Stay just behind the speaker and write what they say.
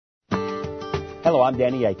Hello, I'm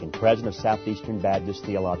Danny Aiken, President of Southeastern Baptist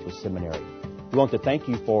Theological Seminary. We want to thank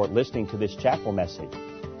you for listening to this chapel message.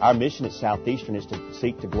 Our mission at Southeastern is to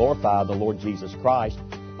seek to glorify the Lord Jesus Christ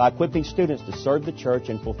by equipping students to serve the church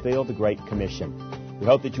and fulfill the Great Commission. We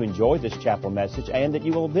hope that you enjoy this chapel message and that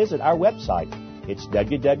you will visit our website. It's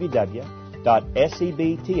www.sebts.edu.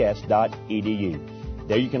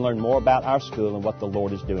 There you can learn more about our school and what the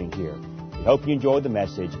Lord is doing here. We hope you enjoy the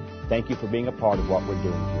message. Thank you for being a part of what we're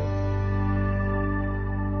doing here.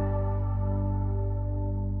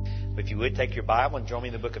 If you would, take your Bible and join me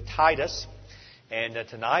in the book of Titus. And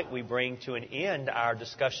tonight we bring to an end our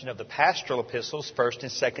discussion of the pastoral epistles, 1st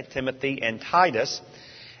and 2nd Timothy and Titus.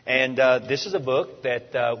 And this is a book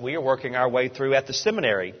that we are working our way through at the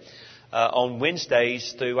seminary on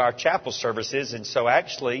Wednesdays through our chapel services. And so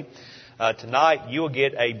actually tonight you will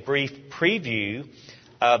get a brief preview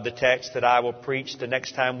of the text that I will preach the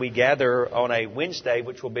next time we gather on a Wednesday,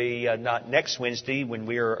 which will be not next Wednesday when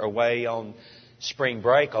we are away on spring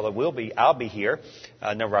break, although I'll be here.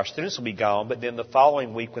 A number of our students will be gone, but then the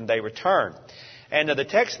following week when they return. And the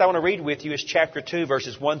text I want to read with you is chapter 2,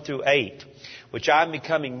 verses 1 through 8, which I'm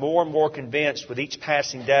becoming more and more convinced with each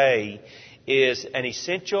passing day is an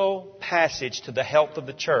essential passage to the health of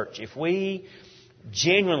the church. If we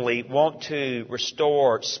genuinely want to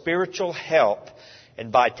restore spiritual health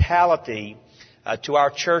and vitality to our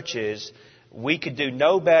churches, we could do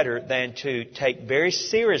no better than to take very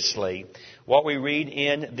seriously what we read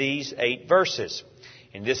in these 8 verses.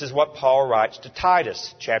 And this is what Paul writes to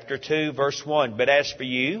Titus, chapter 2, verse 1. But as for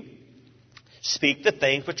you, speak the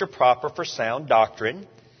things which are proper for sound doctrine,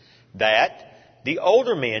 that the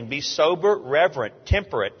older men be sober, reverent,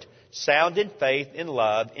 temperate, sound in faith, in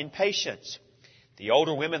love, in patience. The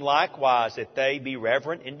older women likewise, that they be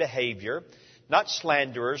reverent in behavior, not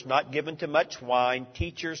slanderers, not given to much wine,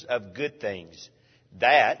 teachers of good things,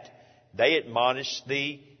 that they admonish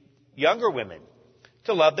the younger women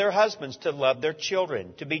to love their husbands, to love their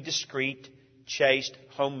children, to be discreet, chaste,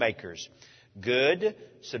 homemakers, good,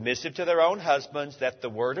 submissive to their own husbands, that the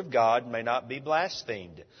word of God may not be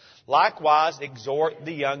blasphemed. Likewise, exhort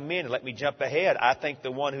the young men. And let me jump ahead. I think the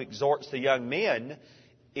one who exhorts the young men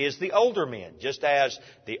is the older men. Just as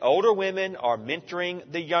the older women are mentoring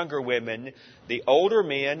the younger women, the older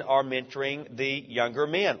men are mentoring the younger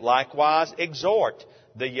men. Likewise, exhort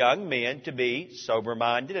the young men to be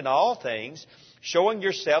sober-minded in all things, showing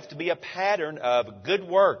yourself to be a pattern of good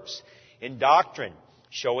works in doctrine,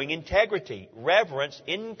 showing integrity, reverence,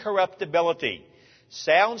 incorruptibility,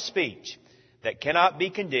 sound speech that cannot be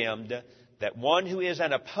condemned, that one who is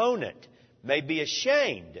an opponent may be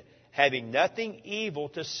ashamed, having nothing evil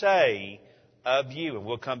to say of you. And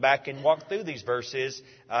we'll come back and walk through these verses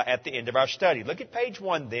at the end of our study. Look at page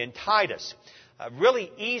 1 then, Titus. A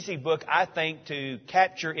really easy book, I think, to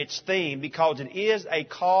capture its theme because it is a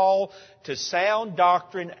call to sound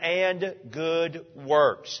doctrine and good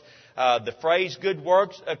works. The phrase good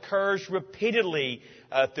works occurs repeatedly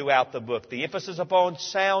throughout the book. The emphasis upon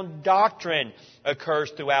sound doctrine occurs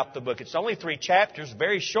throughout the book. It's only 3 chapters,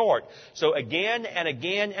 very short. So again and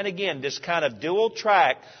again and again, this kind of dual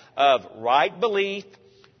track of right belief,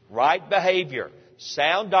 right behavior,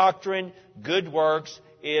 sound doctrine, good works,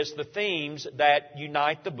 is the themes that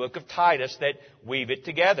unite the book of Titus, that weave it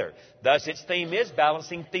together. Thus, its theme is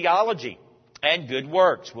balancing theology and good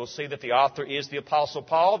works. We'll see that the author is the Apostle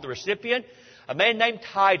Paul, the recipient, a man named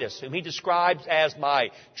Titus, whom he describes as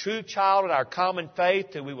my true child in our common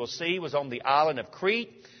faith, who we will see was on the island of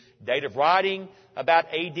Crete. Date of writing, about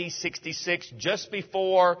A.D. 66, just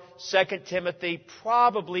before 2 Timothy,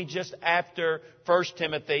 probably just after 1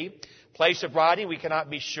 Timothy. Place of writing, we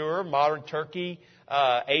cannot be sure. Modern Turkey,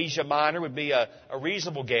 Asia Minor would be a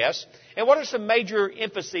reasonable guess. And what are some major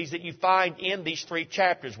emphases that you find in these 3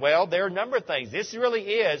 chapters? Well, there are a number of things. This really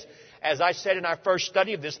is, as I said in our first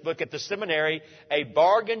study of this book at the seminary, a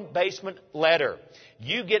bargain basement letter.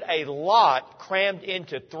 You get a lot crammed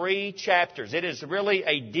into 3 chapters. It is really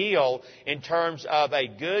a deal in terms of a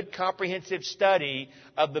good, comprehensive study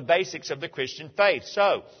of the basics of the Christian faith.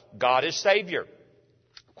 So, God is Savior.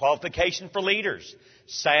 Qualification for leaders.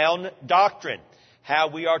 Sound doctrine. How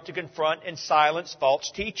we are to confront and silence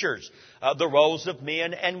false teachers, the roles of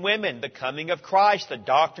men and women, the coming of Christ, the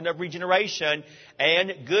doctrine of regeneration,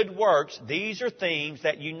 and good works. These are themes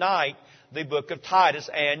that unite the book of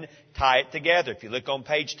Titus and tie it together. If you look on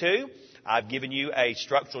page 2, I've given you a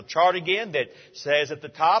structural chart again that says at the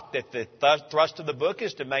top that the thrust of the book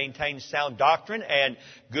is to maintain sound doctrine and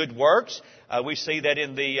good works. We see that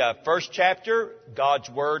in the first chapter, God's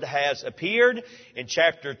Word has appeared. In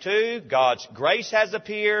chapter 2, God's grace has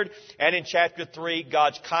appeared. And in chapter 3,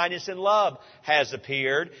 God's kindness and love has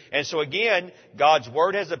appeared. And so again, God's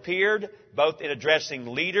Word has appeared both in addressing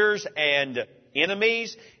leaders and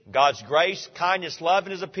enemies. God's grace, kindness, love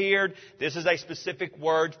has appeared. This is a specific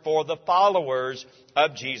word for the followers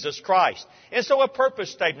of Jesus Christ. And so a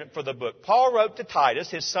purpose statement for the book. Paul wrote to Titus,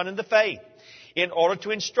 his son in the faith, in order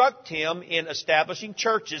to instruct him in establishing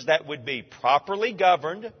churches that would be properly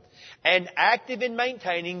governed and active in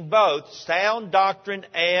maintaining both sound doctrine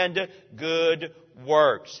and good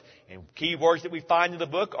works. And key words that we find in the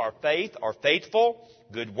book are faith, or faithful,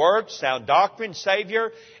 good works, sound doctrine,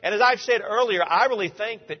 Savior. And as I've said earlier, I really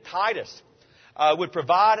think that Titus would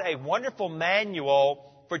provide a wonderful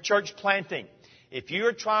manual for church planting. If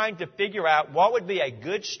you're trying to figure out what would be a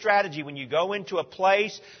good strategy when you go into a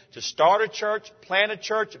place to start a church, plant a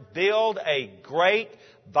church, build a great,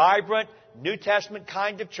 vibrant, New Testament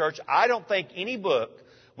kind of church, I don't think any book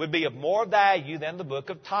would be of more value than the book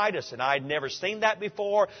of Titus. And I had never seen that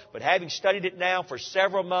before, but having studied it now for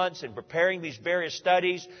several months and preparing these various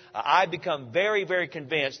studies, I've become very, very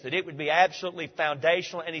convinced that it would be absolutely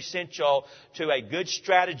foundational and essential to a good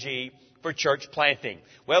strategy for church planting.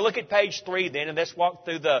 Well, look at page 3 then, and let's walk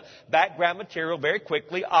through the background material very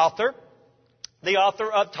quickly. Author. The author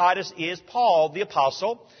of Titus is Paul, the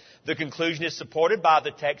apostle. The conclusion is supported by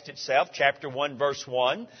the text itself, chapter 1, verse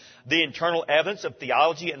 1, the internal evidence of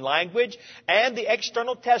theology and language, and the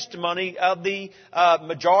external testimony of the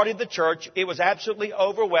majority of the church. It was absolutely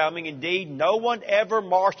overwhelming. Indeed, no one ever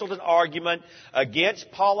marshaled an argument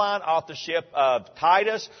against Pauline authorship of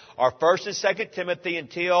Titus or 1st and 2nd Timothy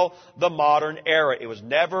until the modern era. It was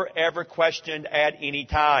never, ever questioned at any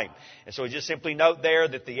time. And so we just simply note there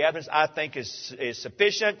that the evidence, I think, is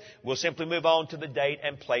sufficient. We'll simply move on to the date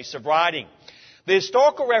and place of writing. The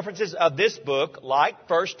historical references of this book, like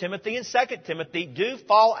 1 Timothy and 2 Timothy, do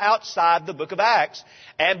fall outside the book of Acts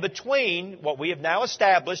and between what we have now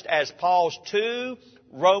established as Paul's 2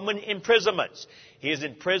 Roman imprisonments. He is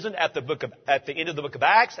imprisoned at the end of the book of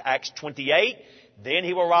Acts, Acts 28. Then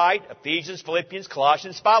he will write Ephesians, Philippians,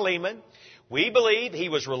 Colossians, Philemon. We believe he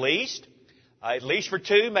was released, at least for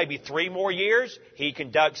 2, maybe 3 more years. He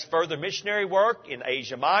conducts further missionary work in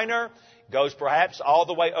Asia Minor, goes perhaps all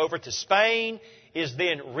the way over to Spain, is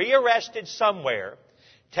then rearrested somewhere,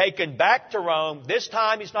 taken back to Rome. This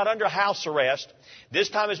time he's not under house arrest. This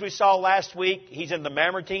time, as we saw last week, he's in the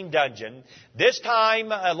Mamertine dungeon. This time,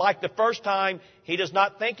 like the first time, he does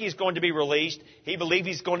not think he's going to be released. He believes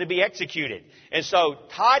he's going to be executed. And so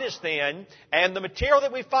Titus then, and the material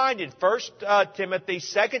that we find in 1 Timothy,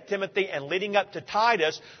 2 Timothy, and leading up to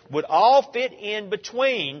Titus would all fit in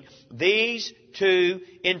between these 2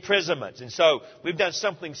 imprisonments. And so we've done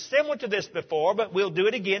something similar to this before, but we'll do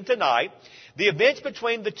it again tonight. The events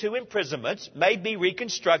between the 2 imprisonments may be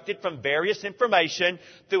reconstructed from various information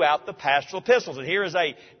throughout the pastoral epistles. And here is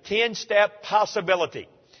a 10-step possibility.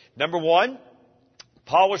 Number 1,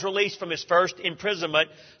 Paul was released from his first imprisonment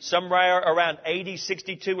somewhere around AD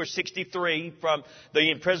 62 or 63 from the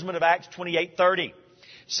imprisonment of Acts 28:30.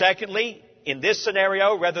 Secondly, in this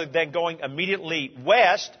scenario, rather than going immediately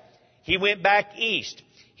west, he went back east.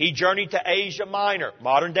 He journeyed to Asia Minor,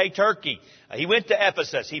 modern-day Turkey. He went to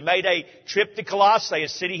Ephesus. He made a trip to Colossae, a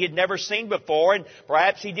city he had never seen before, and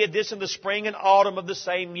perhaps he did this in the spring and autumn of the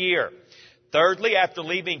same year. Thirdly, after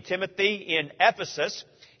leaving Timothy in Ephesus,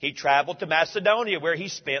 he traveled to Macedonia, where he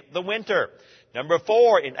spent the winter. Number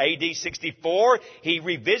 4, in AD 64, he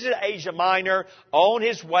revisited Asia Minor on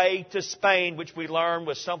his way to Spain, which we learned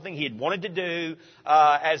was something he had wanted to do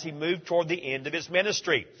as he moved toward the end of his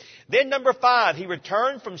ministry. Then number 5, he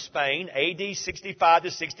returned from Spain, AD 65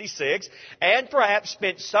 to 66, and perhaps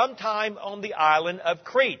spent some time on the island of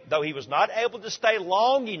Crete, though he was not able to stay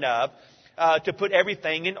long enough to put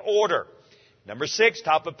everything in order. Number 6,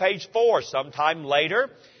 top of page 4, sometime later,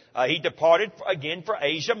 he departed again for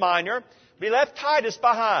Asia Minor. But he left Titus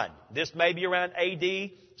behind. This may be around AD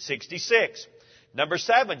 66. Number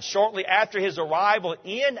 7, shortly after his arrival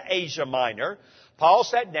in Asia Minor, Paul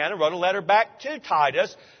sat down and wrote a letter back to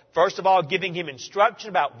Titus, First of all, giving him instruction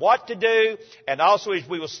about what to do, and also, as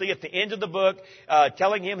we will see at the end of the book,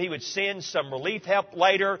 telling him he would send some relief help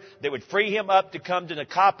later that would free him up to come to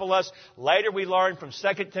Nicopolis. Later, we learn from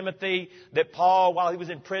 2 Timothy that Paul, while he was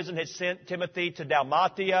in prison, had sent Timothy to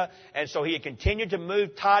Dalmatia, and so he had continued to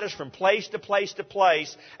move Titus from place to place to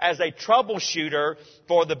place as a troubleshooter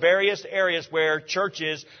for the various areas where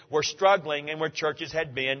churches were struggling and where churches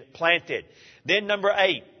had been planted. Then number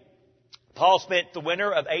 8. Paul spent the winter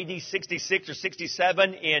of AD 66 or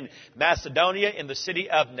 67 in Macedonia in the city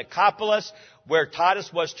of Nicopolis, where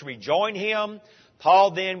Titus was to rejoin him.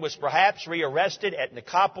 Paul then was perhaps rearrested at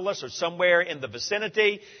Nicopolis or somewhere in the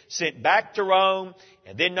vicinity, sent back to Rome.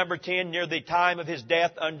 And then number 10, near the time of his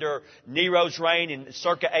death under Nero's reign in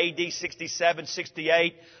circa AD 67,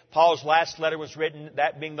 68, Paul's last letter was written,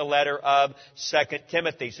 that being the letter of 2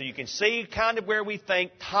 Timothy. So you can see kind of where we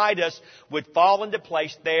think Titus would fall into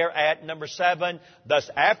place there at number 7, thus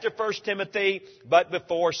after 1 Timothy, but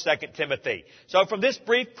before 2 Timothy. So from this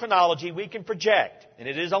brief chronology, we can project, and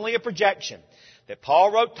it is only a projection, that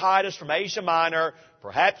Paul wrote Titus from Asia Minor,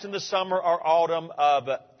 perhaps in the summer or autumn of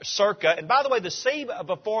circa. And by the way, the C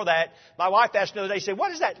before that, my wife asked the other day, she said, what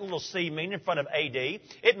does that little C mean in front of AD?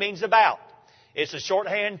 It means about. It's a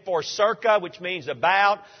shorthand for circa, which means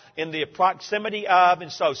about, in the proximity of.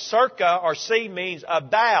 And so circa, or C, means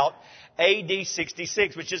about AD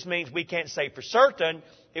 66, which just means we can't say for certain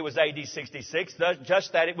it was AD 66,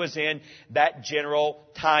 just that it was in that general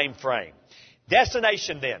time frame.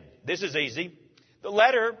 Destination then. This is easy. The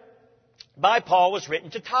letter by Paul was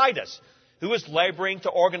written to Titus, who was laboring to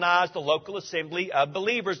organize the local assembly of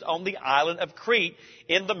believers on the island of Crete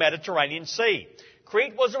in the Mediterranean Sea.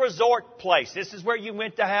 Crete was a resort place. This is where you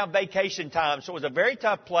went to have vacation time. So it was a very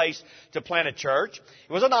tough place to plant a church.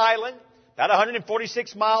 It was an island, about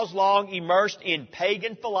 146 miles long, immersed in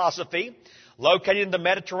pagan philosophy, located in the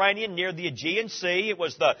Mediterranean near the Aegean Sea. It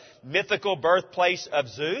was the mythical birthplace of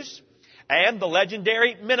Zeus and the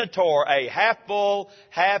legendary Minotaur, a half-bull,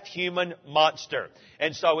 half-human monster.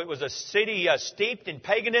 And so it was a city steeped in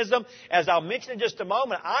paganism. As I'll mention in just a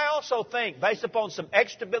moment, I also think, based upon some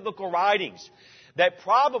extra-biblical writings, that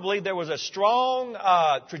probably there was a strong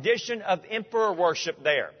tradition of emperor worship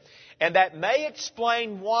there. And that may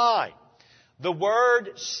explain why the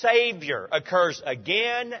word Savior occurs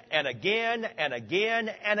again and again and again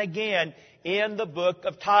and again in the book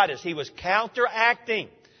of Titus. He was counteracting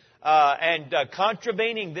and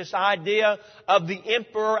contravening this idea of the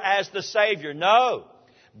emperor as the Savior. No,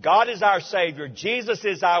 God is our Savior. Jesus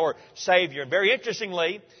is our Savior. And very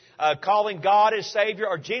interestingly, calling God as Savior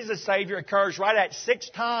or Jesus Savior occurs right at 6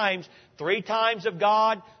 times, 3 times of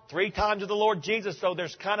God, 3 times of the Lord Jesus. So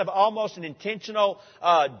there's kind of almost an intentional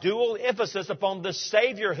dual emphasis upon the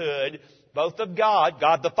Saviorhood, both of God,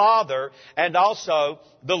 God the Father, and also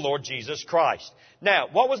the Lord Jesus Christ. Now,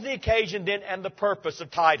 what was the occasion then and the purpose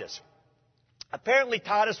of Titus? Apparently,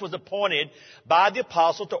 Titus was appointed by the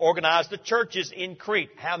apostle to organize the churches in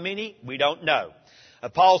Crete. How many? We don't know.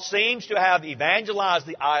 Paul seems to have evangelized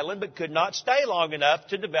the island, but could not stay long enough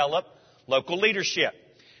to develop local leadership.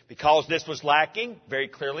 Because this was lacking, very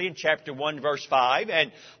clearly in chapter 1, verse 5,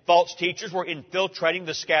 and false teachers were infiltrating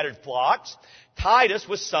the scattered flocks, Titus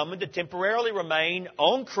was summoned to temporarily remain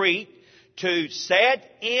on Crete to set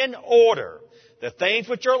in order the things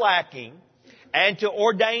which are lacking and to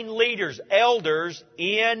ordain leaders, elders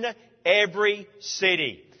in every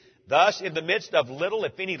city. Thus, in the midst of little,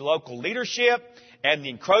 if any, local leadership and the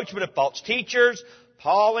encroachment of false teachers,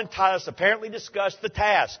 Paul and Titus apparently discussed the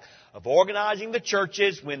task of organizing the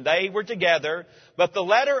churches when they were together. But the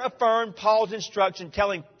letter affirmed Paul's instruction,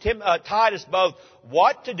 telling Titus both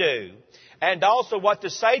what to do and also what to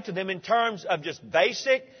say to them in terms of just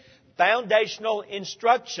basic foundational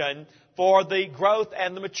instruction for the growth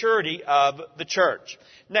and the maturity of the church.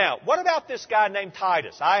 Now, what about this guy named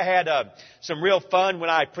Titus? I had some real fun when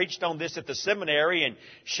I preached on this at the seminary and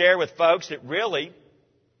share with folks that really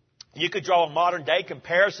you could draw a modern day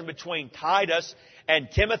comparison between Titus and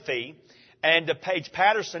Timothy and Paige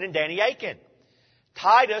Patterson and Danny Aiken.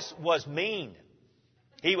 Titus was mean.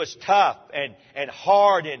 He was tough and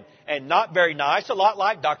hard and not very nice, a lot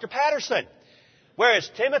like Dr. Patterson.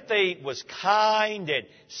 Whereas Timothy was kind and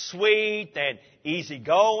sweet and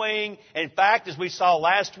easygoing. In fact, as we saw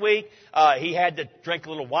last week, he had to drink a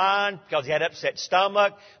little wine because he had upset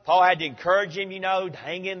stomach. Paul had to encourage him,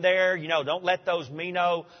 hang in there. Don't let those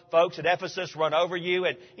Meno folks at Ephesus run over you.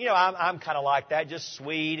 And, I'm kind of like that, just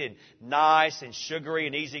sweet and nice and sugary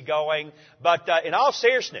and easygoing. But in all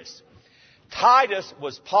seriousness, Titus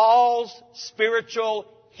was Paul's spiritual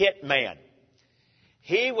hitman.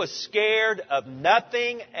 He was scared of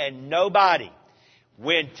nothing and nobody.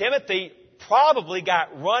 when Timothy probably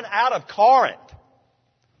got run out of Corinth.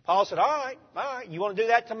 Paul said, all right, you want to do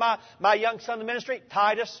that to my young son in the ministry?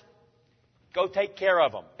 Titus, go take care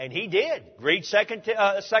of them. And he did. Read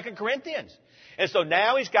 2 Corinthians. And so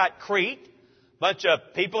now he's got Crete. Bunch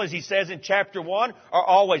of people, as he says in chapter 1, are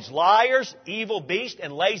always liars, evil beasts,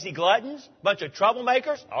 and lazy gluttons. Bunch of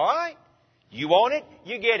troublemakers. All right. You want it,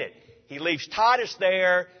 you get it. He leaves Titus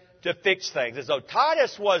there to fix things. And so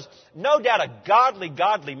Titus was no doubt a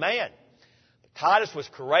godly man. Titus was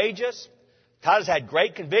courageous. Titus had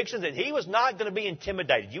great convictions, and he was not going to be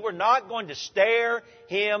intimidated. You were not going to stare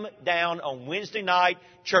him down on Wednesday night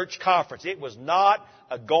church conference. It was not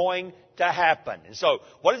going to happen. And so,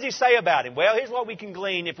 what does he say about him? Well, here's what we can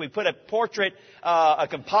glean if we put a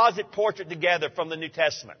composite portrait together from the New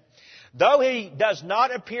Testament. Though he does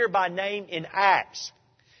not appear by name in Acts,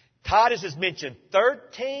 Titus is mentioned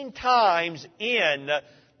 13 times in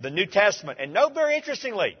the New Testament. And note very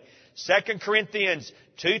interestingly, 2 Corinthians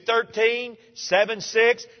 2:13,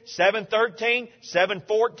 7:6, 7:13,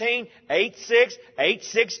 7:14, 8:6,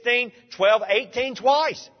 8:16, 12:18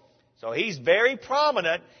 twice. So he's very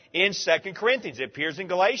prominent in 2 Corinthians. It appears in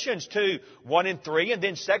Galatians 2:1 and 3, and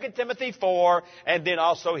then 2 Timothy 4, and then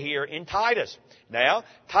also here in Titus. Now,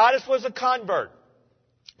 Titus was a convert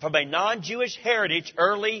from a non-Jewish heritage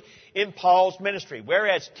early in Paul's ministry,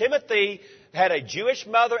 whereas Timothy had a Jewish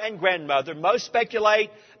mother and grandmother. Most speculate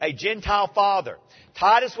a Gentile father.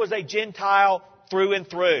 Titus was a Gentile through and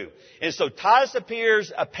through. And so Titus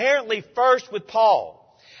appears apparently first with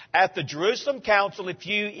Paul at the Jerusalem Council if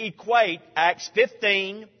you equate Acts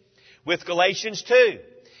 15 with Galatians 2.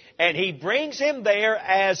 And he brings him there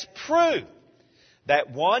as proof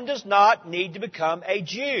that one does not need to become a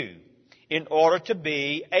Jew in order to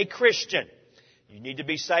be a Christian. You need to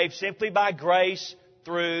be saved simply by grace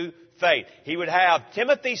through faith. He would have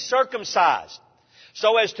Timothy circumcised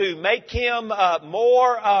so as to make him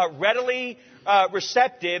more readily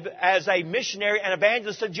receptive as a missionary and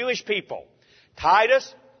evangelist to Jewish people.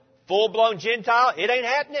 Titus, full-blown Gentile, it ain't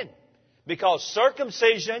happening. Because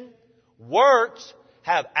circumcision, works,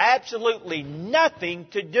 have absolutely nothing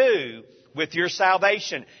to do with your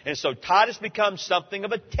salvation. And so Titus becomes something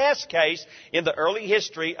of a test case in the early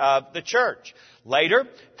history of the church. Later,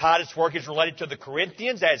 Titus' work is related to the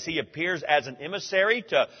Corinthians as he appears as an emissary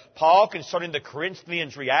to Paul concerning the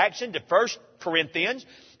Corinthians' reaction to 1 Corinthians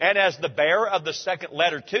and as the bearer of the second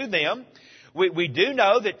letter to them. We do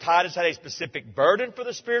know that Titus had a specific burden for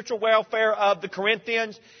the spiritual welfare of the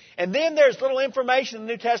Corinthians. And then there's little information in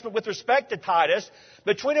the New Testament with respect to Titus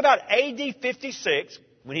between about A.D. 56,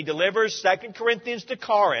 when he delivers 2 Corinthians to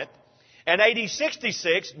Corinth, and A.D.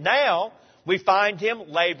 66, now we find him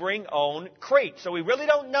laboring on Crete. So we really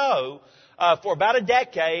don't know for about a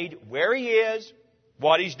decade where he is,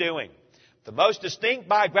 what he's doing. The most distinct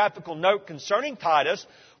biographical note concerning Titus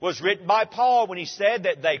was written by Paul when he said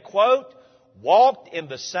that they, quote, walked in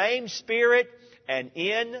the same spirit and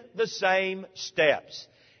in the same steps.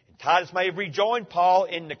 And Titus may have rejoined Paul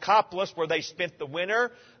in Nicopolis, where they spent the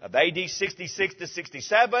winter of A.D. 66 to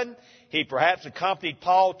 67. He perhaps accompanied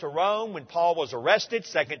Paul to Rome when Paul was arrested,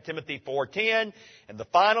 2 Timothy 4:10. And the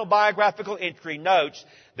final biographical entry notes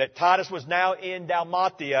that Titus was now in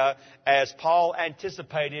Dalmatia as Paul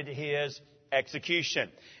anticipated his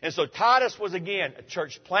execution. And so Titus was again a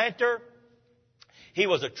church planter. He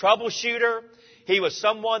was a troubleshooter. He was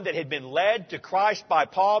someone that had been led to Christ by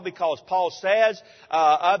Paul, because Paul says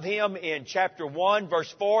of him in chapter 1,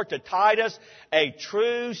 verse 4, to Titus, a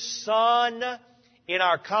true son in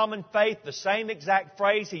our common faith. The same exact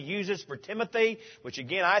phrase he uses for Timothy, which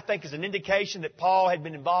again I think is an indication that Paul had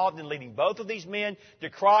been involved in leading both of these men to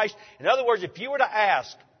Christ. In other words, if you were to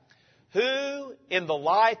ask who in the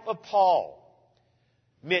life of Paul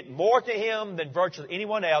meant more to him than virtually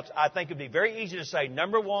anyone else, I think it would be very easy to say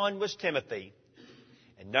number one was Timothy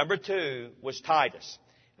and number two was Titus.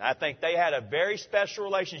 And I think they had a very special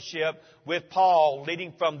relationship with Paul,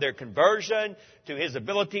 leading from their conversion to his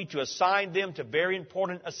ability to assign them to very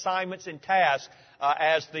important assignments and tasks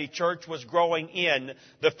as the church was growing in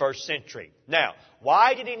the first century. Now,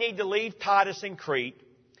 why did he need to leave Titus in Crete?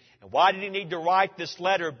 And why did he need to write this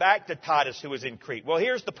letter back to Titus, who was in Crete? Well,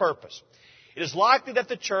 here's the purpose. It is likely that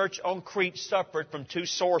the church on Crete suffered from two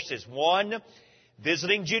sources. One,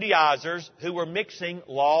 visiting Judaizers who were mixing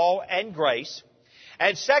law and grace.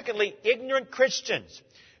 And secondly, ignorant Christians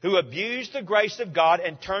who abused the grace of God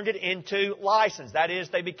and turned it into license. That is,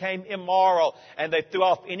 they became immoral and they threw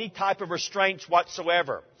off any type of restraints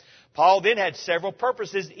whatsoever. Paul then had several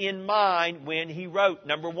purposes in mind when he wrote.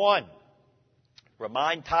 Number one,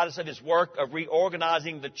 remind Titus of his work of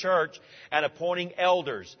reorganizing the church and appointing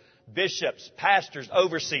elders, bishops, pastors,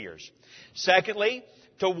 overseers. Secondly,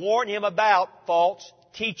 to warn him about false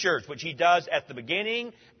teachers, which he does at the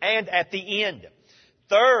beginning and at the end.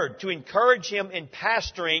 Third, to encourage him in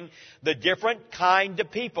pastoring the different kind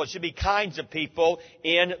of people. It should be kinds of people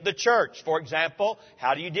in the church. For example,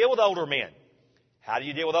 how do you deal with older men? How do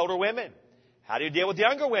you deal with older women? How do you deal with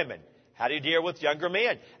younger women? How do you deal with younger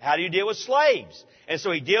men? How do you deal with slaves? And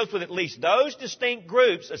so he deals with at least those distinct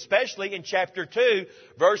groups, especially in chapter 2,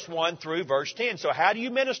 verse 1 through verse 10. So how do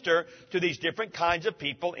you minister to these different kinds of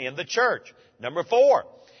people in the church? Number 4,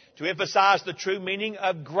 to emphasize the true meaning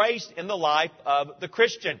of grace in the life of the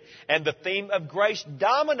Christian. And the theme of grace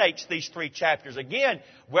dominates these 3 chapters. Again,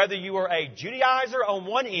 whether you are a Judaizer on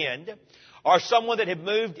one end, or someone that had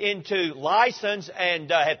moved into license and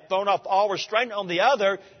had thrown off all restraint on the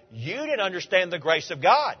other, you didn't understand the grace of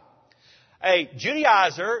God. A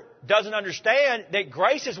Judaizer doesn't understand that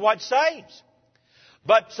grace is what saves.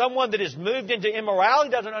 But someone that has moved into immorality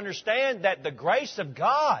doesn't understand that the grace of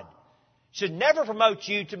God should never promote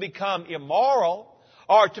you to become immoral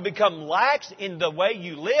or to become lax in the way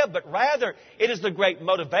you live, but rather it is the great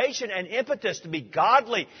motivation and impetus to be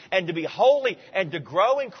godly and to be holy and to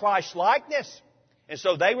grow in Christ's likeness. And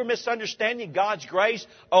so they were misunderstanding God's grace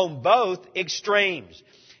on both extremes.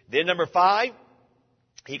 Then number 5,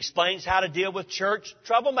 he explains how to deal with church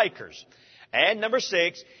troublemakers. And number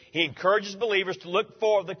 6, he encourages believers to look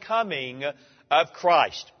for the coming of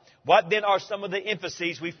Christ. What then are some of the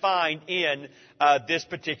emphases we find in this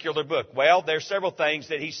particular book? Well, there are several things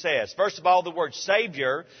that he says. First of all, the word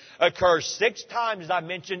Savior occurs 6 times, as I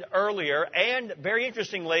mentioned earlier. And very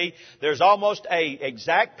interestingly, there's almost an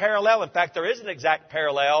exact parallel. In fact, there is an exact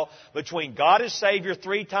parallel between God as Savior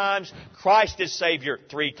 3 times, Christ as Savior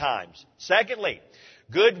 3 times. Secondly,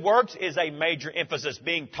 good works is a major emphasis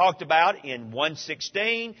being talked about in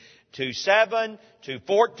 1:16, 2:7,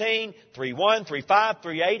 2:14, 3:1, 3:5,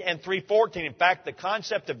 3:8, and 3:14. In fact, the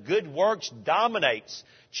concept of good works dominates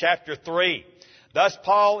chapter 3. Thus,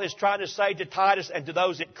 Paul is trying to say to Titus and to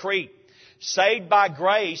those at Crete, saved by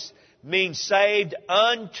grace means saved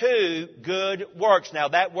unto good works. Now,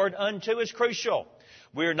 that word unto is crucial.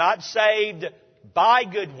 We are not saved by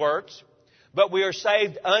good works, but we are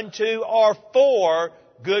saved unto or for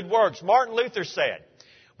good works. Martin Luther said,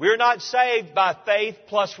 we are not saved by faith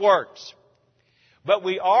plus works, but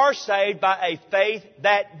we are saved by a faith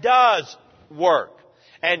that does work.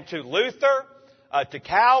 And to Luther, to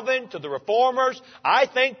Calvin, to the Reformers, I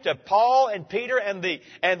think to Paul and Peter and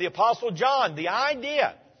the Apostle John, the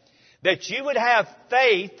idea that you would have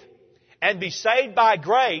faith and be saved by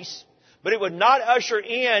grace, but it would not usher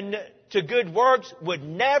in to good works would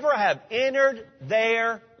never have entered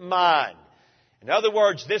their mind. In other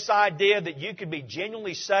words, this idea that you could be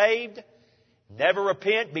genuinely saved, never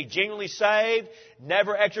repent, be genuinely saved,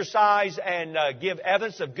 never exercise and give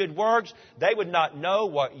evidence of good works, they would not know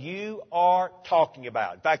what you are talking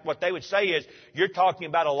about. In fact, what they would say is, you're talking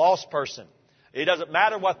about a lost person. It doesn't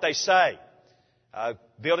matter what they say.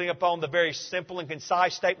 Building upon the very simple and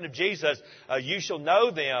concise statement of Jesus, you shall know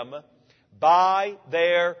them by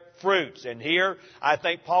their fruits. And here, I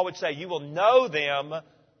think Paul would say, you will know them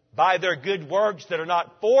by their good works that are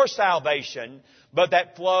not for salvation, but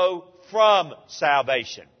that flow from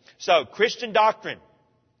salvation. So, Christian doctrine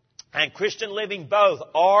and Christian living both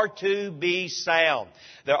are to be sound.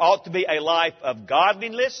 There ought to be a life of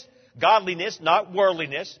godliness, not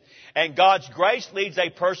worldliness, and God's grace leads a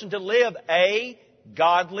person to live a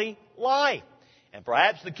godly life. And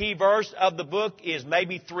perhaps the key verse of the book is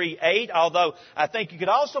maybe 3:8, although I think you could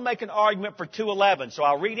also make an argument for 2:11. So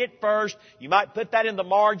I'll read it first. You might put that in the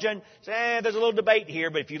margin. Say, there's a little debate here,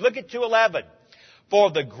 but if you look at 2:11,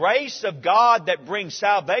 for the grace of God that brings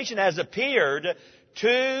salvation has appeared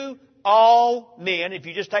to all men. If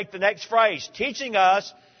you just take the next phrase, teaching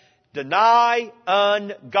us, deny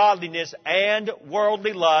ungodliness and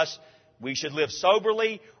worldly lust, we should live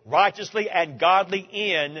soberly, righteously, and godly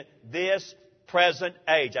in this present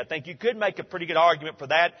age. I think you could make a pretty good argument for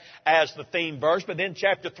that as the theme verse. But then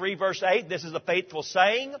chapter 3, verse 8, this is a faithful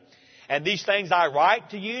saying. And these things I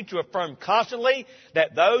write to you to affirm constantly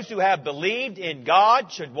that those who have believed in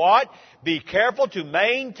God should what? Be careful to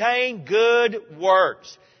maintain good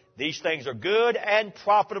works. These things are good and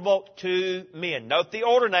profitable to men. Note the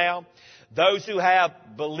order now. Those who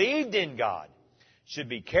have believed in God should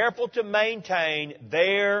be careful to maintain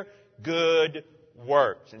their good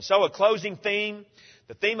works. And so a closing theme.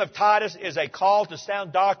 The theme of Titus is a call to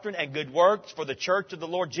sound doctrine and good works for the church of the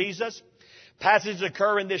Lord Jesus. Passages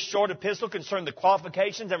occur in this short epistle concerning the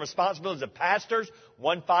qualifications and responsibilities of pastors,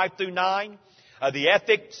 1:5 through 9. the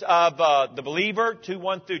ethics of the believer,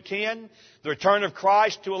 2:1 through 10, the return of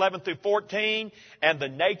Christ, 2:11 through 14, and the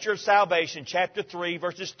nature of salvation, chapter 3,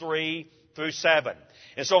 verses 3 through 7.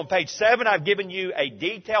 And so on page 7, I've given you a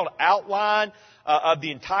detailed outline of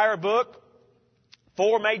the entire book.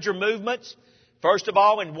 4 major movements. First of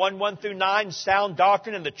all, in 1:1 through 9, sound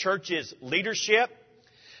doctrine and the church's leadership.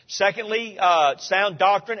 Secondly, sound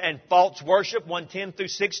doctrine and false worship, 1:10 through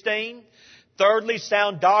 16. Thirdly,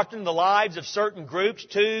 sound doctrine in the lives of certain groups,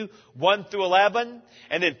 2:1 through 11.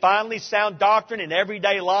 And then finally, sound doctrine in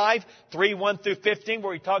everyday life, 3:1 through 15,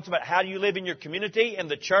 where he talks about how do you live in your community, in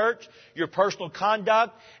the church, your personal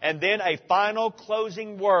conduct, and then a final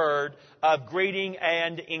closing word of greeting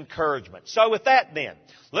and encouragement. So with that then,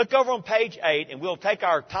 look over on page 8, and we'll take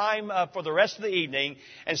our time for the rest of the evening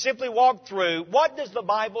and simply walk through what does the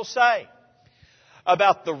Bible say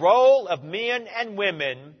about the role of men and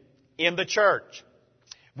women in the church.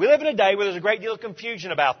 We live in a day where there's a great deal of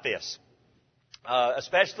confusion about this,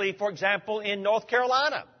 especially, for example, in North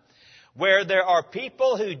Carolina, where there are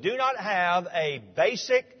people who do not have a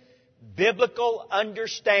basic biblical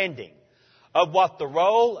understanding of what the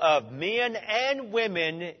role of men and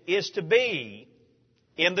women is to be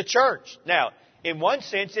in the church. Now, in one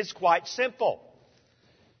sense, it's quite simple.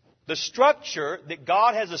 The structure that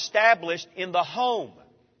God has established in the home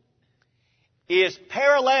is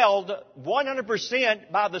paralleled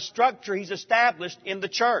 100% by the structure He's established in the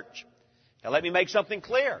church. Now let me make something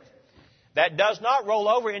clear. That does not roll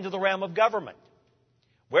over into the realm of government.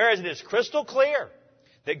 Whereas it is crystal clear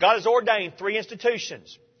that God has ordained 3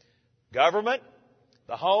 institutions: government,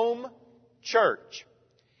 the home, church.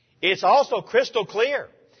 It's also crystal clear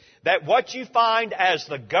that what you find as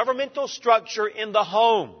the governmental structure in the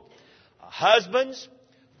home, husbands,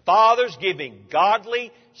 fathers giving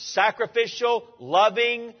godly, sacrificial,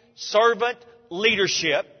 loving, servant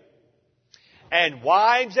leadership, and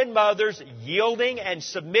wives and mothers yielding and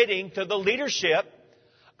submitting to the leadership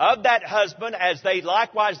of that husband as they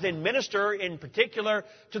likewise then minister in particular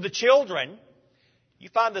to the children, you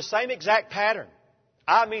find the same exact pattern.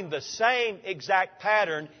 I mean the same exact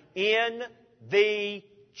pattern in the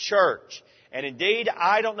church. And indeed,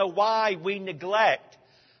 I don't know why we neglect,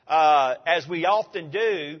 as we often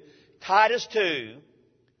do, Titus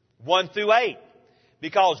 2:1 through 8.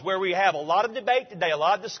 Because where we have a lot of debate today, a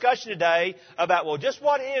lot of discussion today about, well, just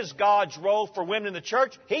what is God's role for women in the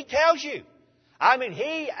church? He tells you. I mean,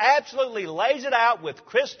 He absolutely lays it out with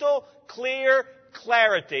crystal clear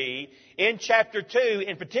clarity in chapter 2,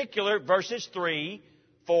 in particular, verses 3,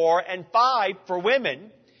 4, and 5 for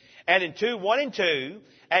women, and in 2:1 and 2,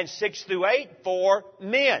 and 6 through 8 for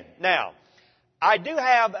men. Now, I do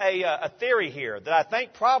have a theory here that I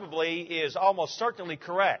think probably is almost certainly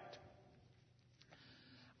correct.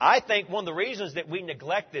 I think one of the reasons that we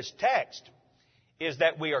neglect this text is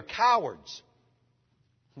that we are cowards.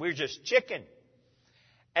 We're just chicken.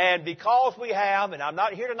 And because we have, and I'm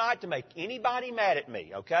not here tonight to make anybody mad at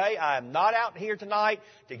me, okay? I'm not out here tonight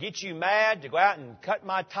to get you mad, to go out and cut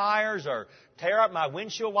my tires or tear up my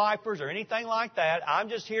windshield wipers or anything like that. I'm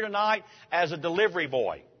just here tonight as a delivery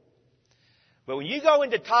boy. But when you go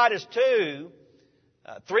into Titus 2,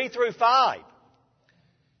 3 through 5,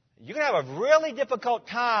 you're going to have a really difficult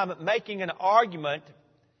time making an argument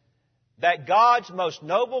that God's most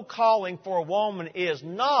noble calling for a woman is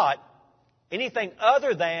not anything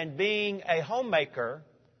other than being a homemaker,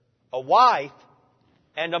 a wife,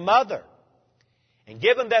 and a mother. And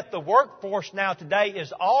given that the workforce now today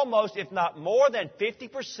is almost, if not more than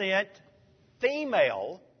 50%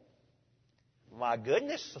 female, my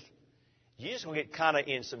goodness, you're just going to get kind of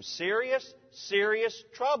in some serious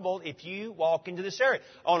trouble if you walk into this area.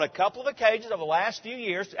 On a couple of occasions over the last few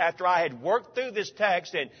years, after I had worked through this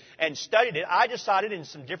text and studied it, I decided in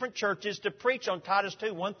some different churches to preach on Titus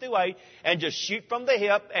 2:1 through 8 and just shoot from the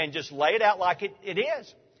hip and just lay it out like it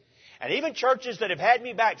is. And even churches that have had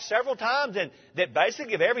me back several times and that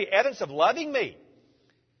basically give every evidence of loving me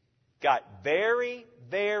got very,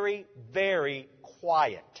 very, very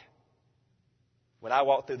quiet when I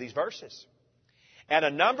walked through these verses. And a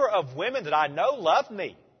number of women that I know love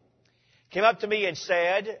me came up to me and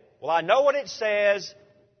said, well, I know what it says.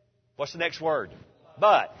 What's the next word?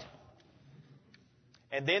 But.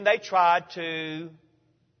 And then they tried to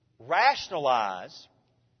rationalize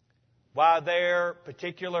why their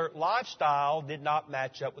particular lifestyle did not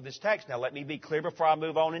match up with this text. Now, let me be clear before I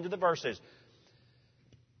move on into the verses.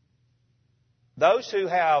 Those who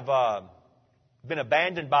have been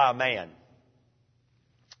abandoned by a man,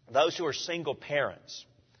 those who are single parents,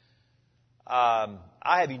 I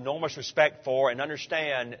have enormous respect for and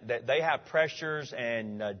understand that they have pressures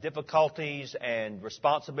and difficulties and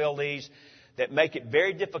responsibilities that make it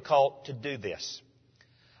very difficult to do this.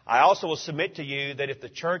 I also will submit to you that if the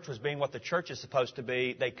church was being what the church is supposed to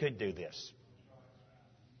be, they could do this.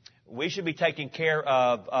 We should be taking care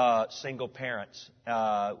of single parents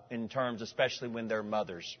in terms, especially when they're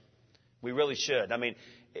mothers. We really should. I mean,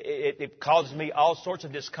 it causes me all sorts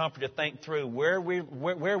of discomfort to think through where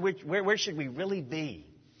should we really be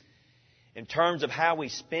in terms of how we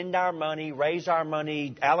spend our money, raise our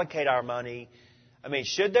money, allocate our money. I mean,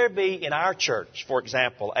 should there be in our church, for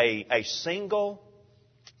example, a single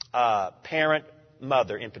parent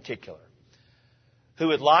mother in particular who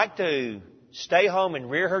would like to stay home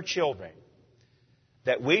and rear her children,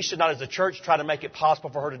 that we should not as a church try to make it possible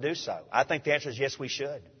for her to do so? I think the answer is yes, we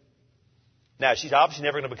should. Now, she's obviously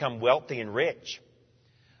never going to become wealthy and rich.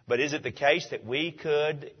 But is it the case that we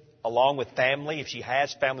could, along with family, if she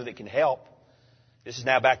has family that can help, this is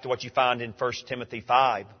now back to what you find in 1 Timothy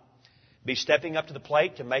 5, be stepping up to the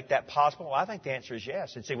plate to make that possible? Well, I think the answer is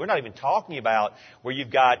yes. And see, we're not even talking about where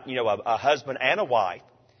you've got, a husband and a wife,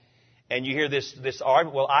 and you hear this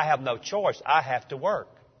argument, well, I have no choice. I have to work.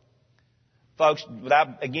 Folks,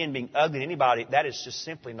 without, again, being ugly to anybody, that is just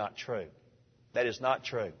simply not true. That is not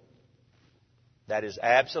true. That is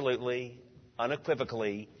absolutely,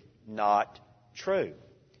 unequivocally not true.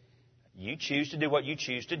 You choose to do what you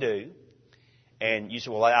choose to do. And you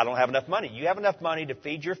say, well, I don't have enough money. You have enough money to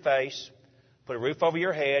feed your face, put a roof over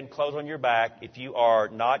your head, clothes on your back. If you are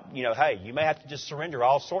not, hey, you may have to just surrender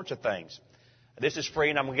all sorts of things. This is free,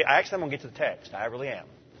 and I'm going to get to the text. I really am.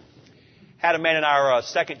 Had a man in our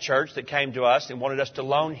second church that came to us and wanted us to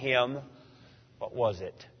loan him, what was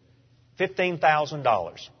it?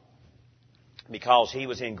 $15,000 because he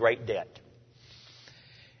was in great debt.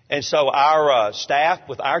 And so our staff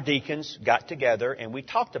with our deacons got together and we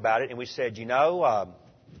talked about it and we said,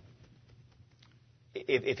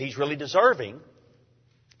 if he's really deserving,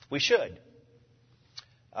 we should.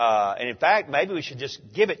 And in fact, maybe we should just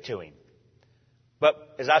give it to him.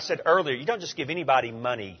 But as I said earlier, you don't just give anybody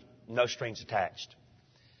money, no strings attached.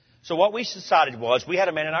 So what we decided was we had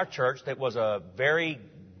a man in our church that was a very,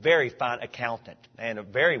 very fine accountant and a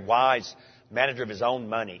very wise manager of his own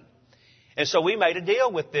money. And so we made a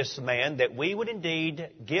deal with this man that we would indeed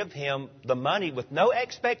give him the money with no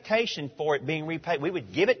expectation for it being repaid. We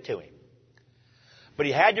would give it to him. But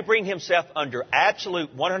he had to bring himself under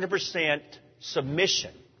absolute 100%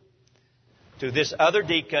 submission to this other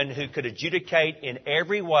deacon who could adjudicate in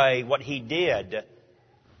every way what he did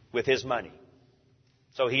with his money.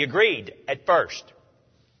 So he agreed at first.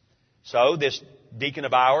 So this deacon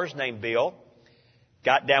of ours named Bill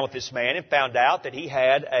got down with this man and found out that he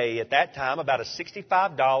had at that time, about a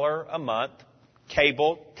 $65 a month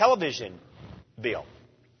cable television bill.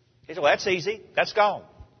 He said, well, that's easy. That's gone.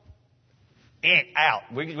 Out.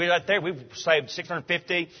 We right there. We've saved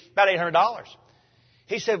 $650, about $800.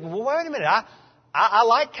 He said, well, wait a minute. I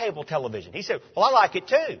like cable television. He said, well, I like it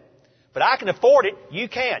too. But I can afford it. You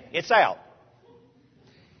can't. It's out.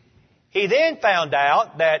 He then found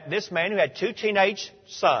out that this man who had 2 teenage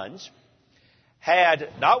sons had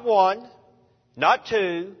not 1, not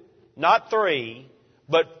 2, not 3,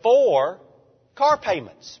 but 4 car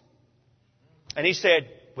payments. And he said,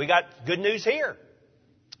 we got good news here.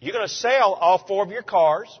 You're going to sell all 4 of your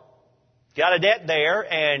cars, get out of debt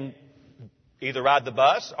there, and either ride the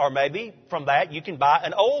bus, or maybe from that you can buy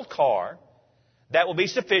an old car that will be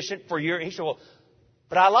sufficient for your... He said, well,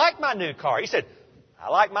 but I like my new car. He said, I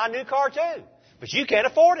like my new car too, but you can't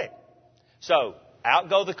afford it. So out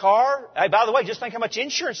go the car. Hey, by the way, just think how much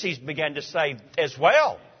insurance he's began to save as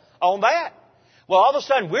well on that. Well, all of a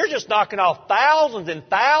sudden, we're just knocking off thousands and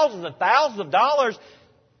thousands and thousands of dollars.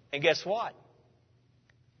 And guess what?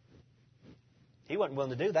 He wasn't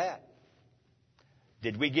willing to do that.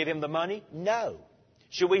 Did we give him the money? No.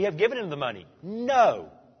 Should we have given him the money? No.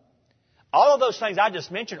 All of those things I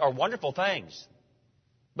just mentioned are wonderful things.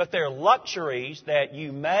 But they're luxuries that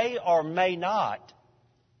you may or may not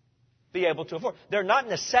be able to afford. They're not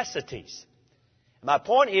necessities. My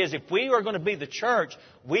point is, if we are going to be the church,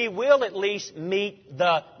 we will at least meet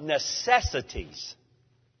the necessities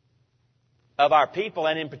of our people,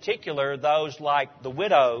 and in particular, those like the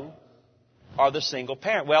widow or the single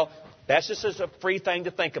parent. Well, that's just as a free thing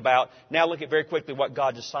to think about. Now look at very quickly what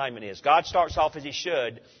God's assignment is. God starts off as He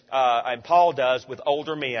should, and Paul does, with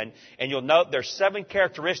older men. And you'll note there's 7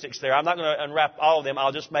 characteristics there. I'm not going to unwrap all of them.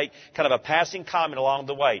 I'll just make kind of a passing comment along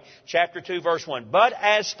the way. Chapter 2, verse 1. But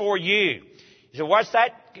as for you. So what's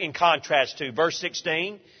that in contrast to? Verse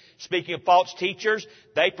 16. Speaking of false teachers,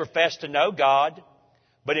 they profess to know God,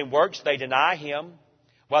 but in works they deny Him.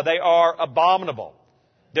 While they are abominable,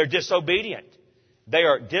 they're disobedient. They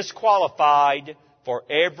are disqualified for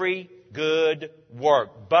every good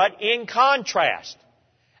work. But in contrast,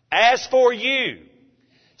 as for you,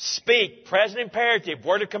 speak, present imperative,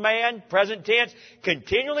 word of command, present tense,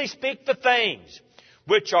 continually speak the things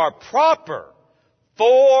which are proper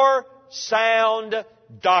for sound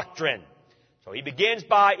doctrine. So he begins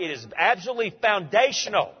by, it is absolutely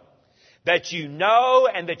foundational that you know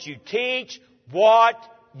and that you teach what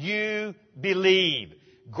you believe.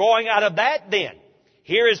 Growing out of that then,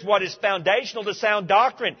 here is what is foundational to sound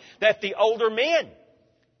doctrine, that the older men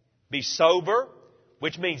be sober,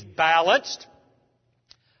 which means balanced,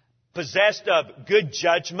 possessed of good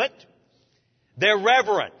judgment. They're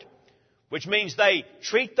reverent, which means they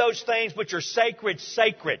treat those things which are sacred,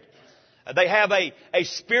 sacred. They have a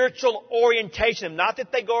spiritual orientation. Not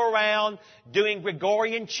that they go around doing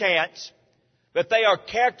Gregorian chants, but they are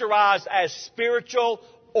characterized as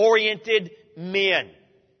spiritual-oriented men.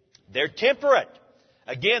 They're temperate.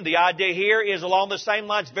 Again, the idea here is along the same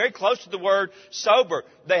lines, very close to the word sober.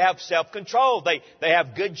 They have self-control. They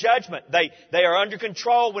have good judgment. They are under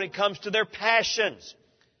control when it comes to their passions.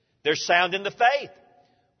 They're sound in the faith,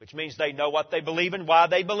 which means they know what they believe and why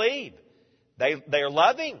they believe. They are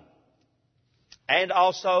loving. And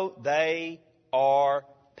also, they are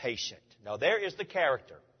patient. Now, there is the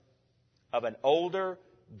character of an older,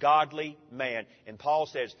 godly man. And Paul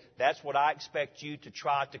says, that's what I expect you to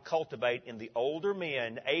try to cultivate in the older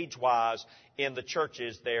men, age-wise, in the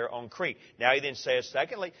churches there on Crete. Now, he then says,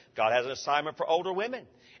 secondly, God has an assignment for older women.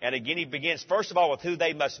 And again, he begins, first of all, with who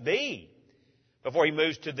they must be, before he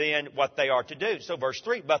moves to then what they are to do. So, verse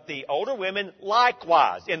 3, but the older women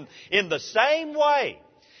likewise, in the same way,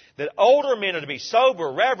 that older men are to be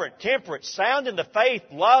sober, reverent, temperate, sound in the faith,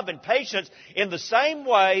 love, and patience. In the same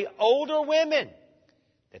way, older women,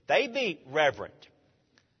 that they be reverent,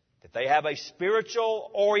 that they have a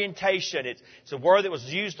spiritual orientation. It's a word that was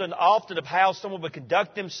used often of how someone would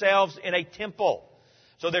conduct themselves in a temple.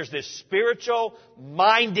 So there's this spiritual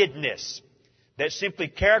mindedness that simply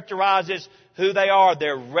characterizes who they are.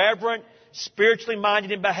 They're reverent, spiritually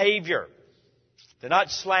minded in behavior. They're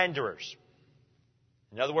not slanderers.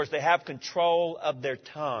 In other words, they have control of their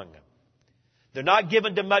tongue. They're not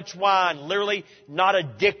given to much wine, literally not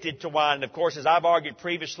addicted to wine. And of course, as I've argued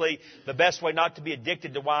previously, the best way not to be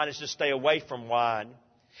addicted to wine is to stay away from wine.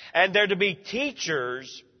 And they're to be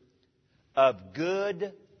teachers of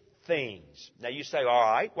good things. Now you say,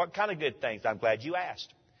 all right, what kind of good things? I'm glad you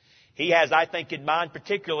asked. He has, I think, in mind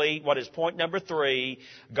particularly what is point number 3.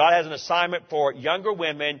 God has an assignment for younger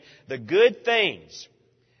women. The good things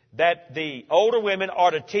that the older women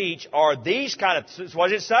are to teach are these kind of, what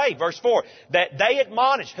does it say? Verse 4, that they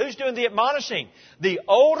admonish. Who's doing the admonishing? The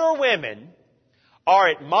older women are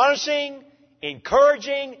admonishing,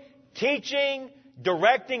 encouraging, teaching,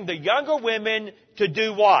 directing the younger women to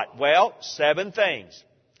do what? Well, 7 things.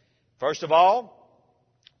 First of all,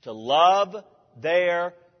 to love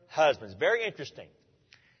their husbands. Very interesting.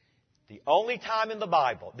 The only time in the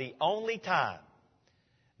Bible, the only time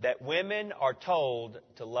that women are told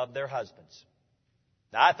to love their husbands.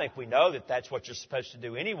 Now, I think we know that that's what you're supposed to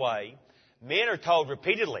do anyway. Men are told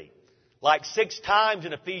repeatedly, like 6 times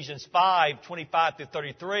in Ephesians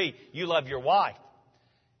 5:25-33, you love your wife.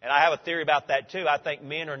 And I have a theory about that too. I think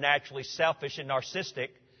men are naturally selfish and narcissistic.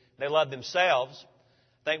 They love themselves.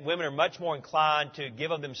 I think women are much more inclined to give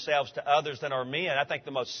of themselves to others than are men. I think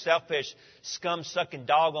the most selfish, scum-sucking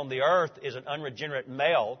dog on the earth is an unregenerate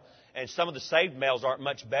male. And some of the saved males aren't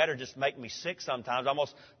much better, just make me sick sometimes.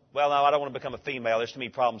 Well, no, I don't want to become a female. There's too many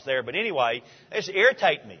problems there. But anyway, they just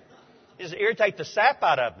irritate me. They just irritate the sap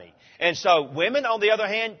out of me. And so women, on the other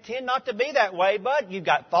hand, tend not to be that way. But you've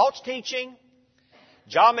got false teaching.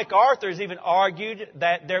 John MacArthur has even argued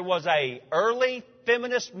that there was a early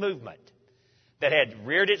feminist movement that had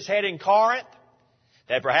reared its head in Corinth,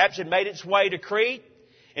 that perhaps had made its way to Crete.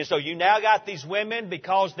 And so you now got these women,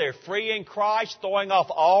 because they're free in Christ, throwing off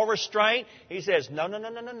all restraint. He says, no.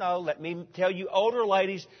 Let me tell you, older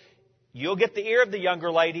ladies, you'll get the ear of the younger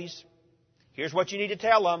ladies. Here's what you need to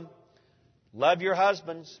tell them. Love your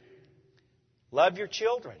husbands. Love your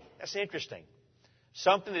children. That's interesting.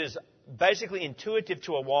 Something that is basically intuitive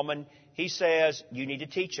to a woman, he says you need to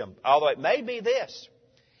teach them. Although it may be this.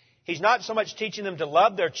 He's not so much teaching them to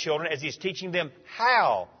love their children as he's teaching them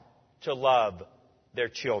how to love their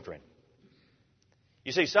children.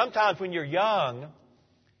 You see, sometimes when you're young,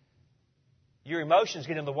 your emotions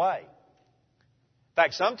get in the way. In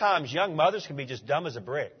fact, sometimes young mothers can be just dumb as a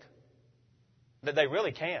brick. That they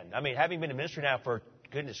really can. I mean, having been in ministry now for,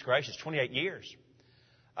 goodness gracious, 28 years.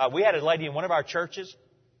 We had a lady in one of our churches.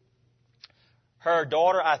 Her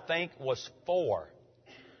daughter, I think, was 4.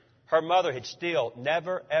 her mother had still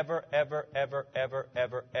never, ever, ever, ever, ever,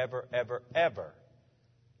 ever, ever, ever, ever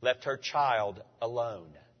left her child alone.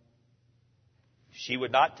 She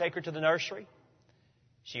would not take her to the nursery.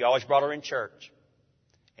 She always brought her in church.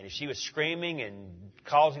 And if she was screaming and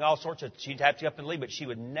causing all sorts of, she'd have to get up and leave. But she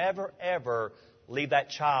would never, ever leave that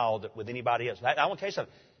child with anybody else. I want to tell you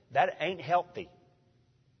something. That ain't healthy.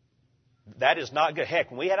 That is not good.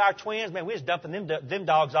 Heck, when we had our twins, man, we was dumping them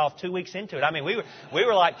dogs off 2 weeks into it. I mean, we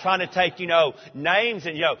were like trying to take, names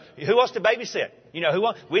and, who wants to babysit?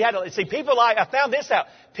 We had to, see, people I found this out.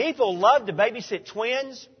 People love to babysit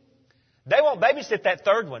twins. They won't babysit that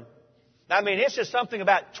third one. I mean, it's just something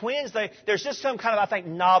about twins. There's just some kind of, I think,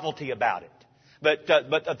 novelty about it. But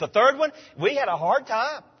the third one, we had a hard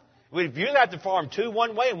time. We'd usually have to farm 2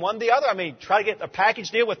 one way and 1 the other. I mean, try to get a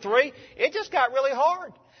package deal with 3. It just got really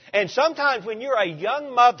hard. And sometimes when you're a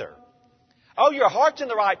young mother, your heart's in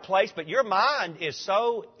the right place, but your mind is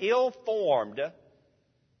so ill-formed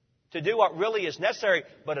to do what really is necessary.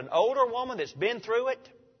 But an older woman that's been through it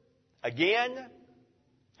again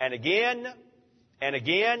and again and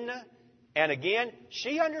again and again,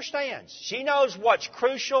 she understands. She knows what's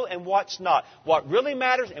crucial and what's not. What really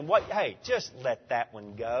matters and just let that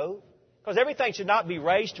one go. Because everything should not be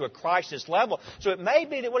raised to a crisis level. So it may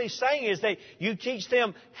be that what he's saying is that you teach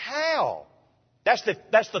them how. That's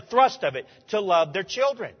the thrust of it, to love their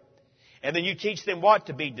children. And then you teach them what?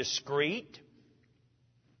 To be discreet,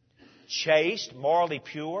 chaste, morally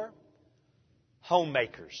pure,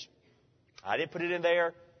 homemakers. I didn't put it in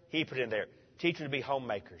there. He put it in there. Teach them to be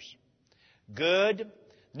homemakers. Good.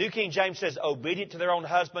 New King James says obedient to their own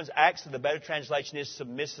husbands. Actually, the better translation is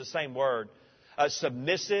submissive, the same word.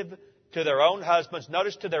 Submissive to their own husbands.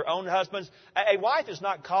 Notice, to their own husbands. A wife is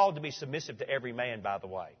not called to be submissive to every man, by the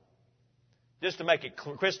way. Just to make it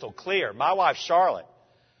crystal clear, my wife Charlotte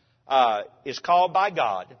is called by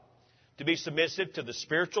God to be submissive to the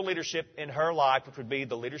spiritual leadership in her life, which would be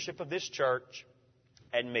the leadership of this church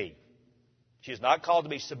and me. She is not called to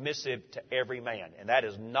be submissive to every man, and that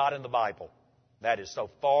is not in the Bible. That is so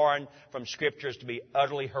foreign from Scripture as to be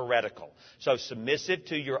utterly heretical. So submissive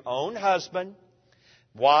to your own husband.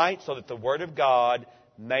 Why? So that the Word of God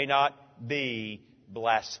may not be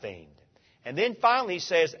blasphemed. And then finally he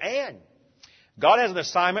says, and God has an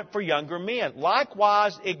assignment for younger men.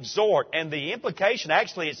 Likewise, exhort. And the implication,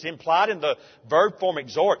 actually, it's implied in the verb form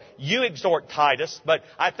exhort. You exhort Titus, but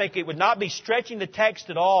I think it would not be stretching the text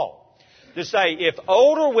at all to say if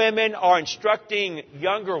older women are instructing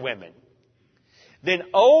younger women, then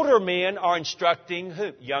older men are instructing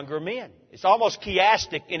who? Younger men. It's almost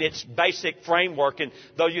chiastic in its basic framework, and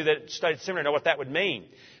those of you that studied seminary know what that would mean.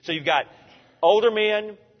 So you've got older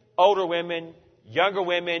men, older women, younger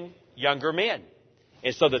men.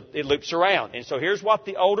 And so that it loops around. And so here's what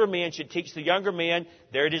the older men should teach the younger men.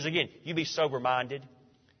 There it is again. You be sober-minded.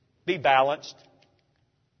 Be balanced.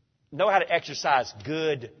 Know how to exercise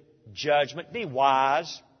good judgment. Be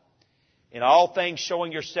wise. In all things,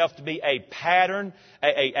 showing yourself to be a pattern,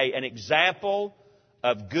 an example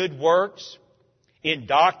of good works. In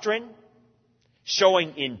doctrine,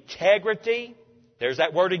 showing integrity. There's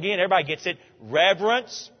that word again. Everybody gets it.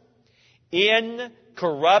 Reverence.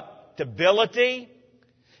 Incorruptibility.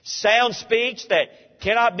 Sound speech that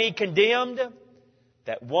cannot be condemned.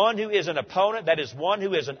 That one who is an opponent, that is one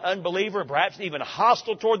who is an unbeliever, perhaps even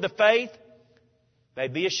hostile toward the faith, may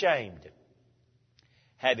be ashamed,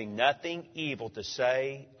 having nothing evil to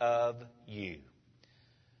say of you.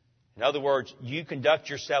 In other words, you conduct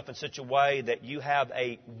yourself in such a way that you have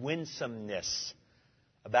a winsomeness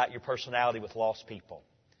about your personality with lost people.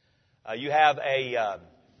 You have a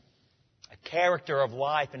character of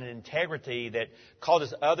life and an integrity that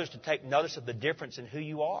causes others to take notice of the difference in who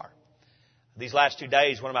you are. These last 2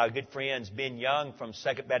 days, one of my good friends, Ben Young from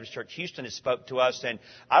Second Baptist Church Houston, has spoke to us, and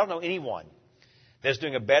I don't know anyone that's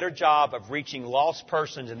doing a better job of reaching lost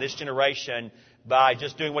persons in this generation by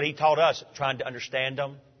just doing what he taught us, trying to understand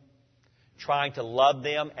them, trying to love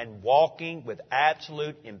them, and walking with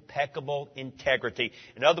absolute impeccable integrity.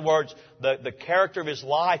 In other words, the character of his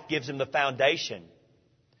life gives him the foundation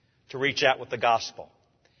to reach out with the gospel.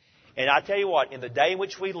 And I tell you what, in the day in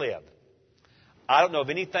which we live, I don't know of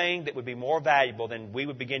anything that would be more valuable than we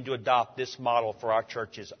would begin to adopt this model for our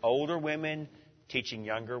churches. Older women teaching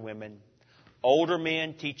younger women. Older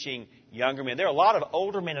men teaching younger men. There are a lot of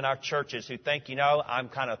older men in our churches who think, I'm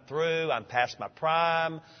kind of through. I'm past my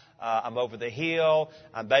prime. I'm over the hill.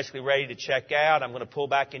 I'm basically ready to check out. I'm going to pull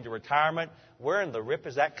back into retirement. Where in the rip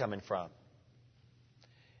is that coming from?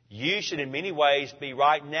 You should in many ways be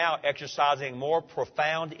right now exercising more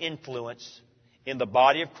profound influence in the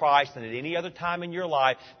body of Christ than at any other time in your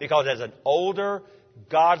life, because as an older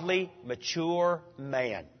godly, mature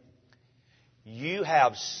man. You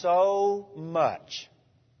have so much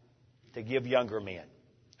to give younger men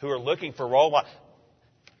who are looking for role models.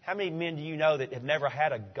 How many men do you know that have never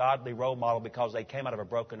had a godly role model because they came out of a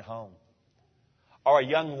broken home? Or a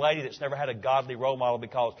young lady that's never had a godly role model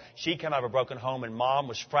because she came out of a broken home and mom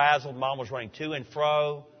was frazzled, mom was running to and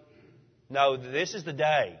fro. No, this is the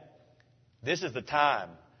day. This is the time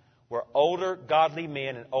where older godly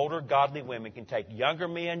men and older godly women can take younger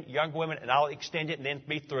men, younger women, and I'll extend it and then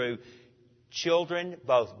be through, children,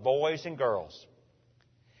 both boys and girls,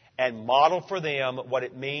 and model for them what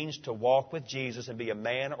it means to walk with Jesus and be a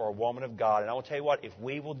man or a woman of God. And I will tell you what, if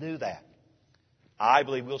we will do that, I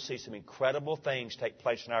believe we'll see some incredible things take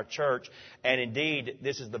place in our church. And indeed,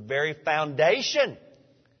 this is the very foundation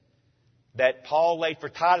that Paul laid for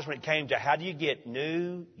Titus when it came to how do you get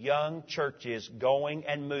new, young churches going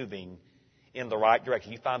and moving in the right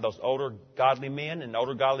direction. You find those older godly men and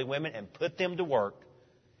older godly women and put them to work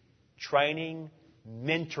training,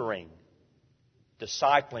 mentoring,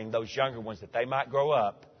 discipling those younger ones that they might grow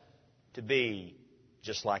up to be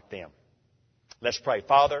just like them. Let's pray.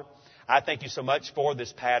 Father, I thank you so much for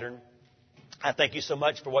this pattern. I thank you so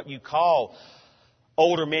much for what you call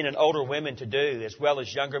older men and older women to do, as well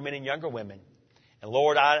as younger men and younger women. And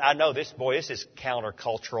Lord, I know this is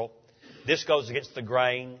countercultural. This goes against the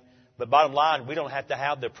grain. But bottom line, we don't have to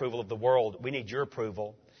have the approval of the world. We need your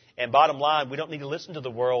approval. And bottom line, we don't need to listen to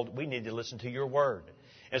the world. We need to listen to your word.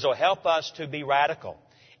 And so help us to be radical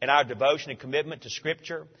in our devotion and commitment to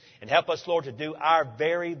Scripture. And help us, Lord, to do our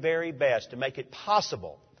very, very best to make it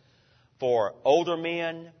possible for older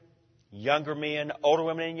men, older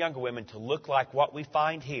women and younger women to look like what we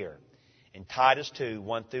find here in Titus 2,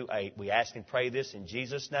 1 through 8. We ask and pray this in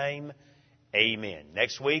Jesus' name. Amen.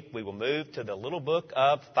 Next week, we will move to the little book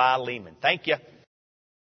of Philemon. Thank you.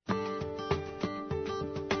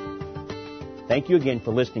 Thank you again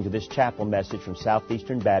for listening to this chapel message from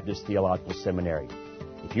Southeastern Baptist Theological Seminary.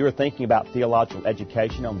 If you are thinking about theological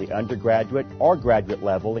education on the undergraduate or graduate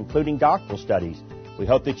level, including doctoral studies, we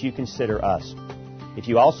hope that you consider us. If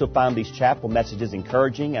you also find these chapel messages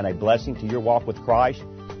encouraging and a blessing to your walk with Christ,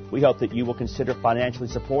 we hope that you will consider financially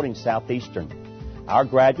supporting Southeastern. Our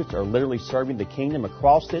graduates are literally serving the kingdom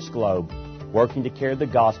across this globe, working to carry the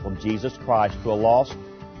gospel of Jesus Christ to a lost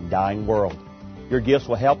and dying world. Your gifts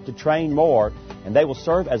will help to train more, and they will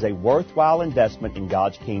serve as a worthwhile investment in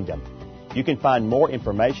God's kingdom. You can find more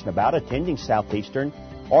information about attending Southeastern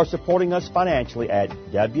or supporting us financially at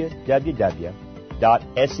www.sebts.edu.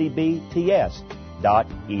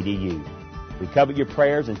 We covet your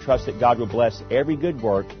prayers and trust that God will bless every good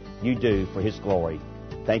work you do for His glory.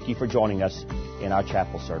 Thank you for joining us in our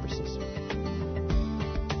chapel services.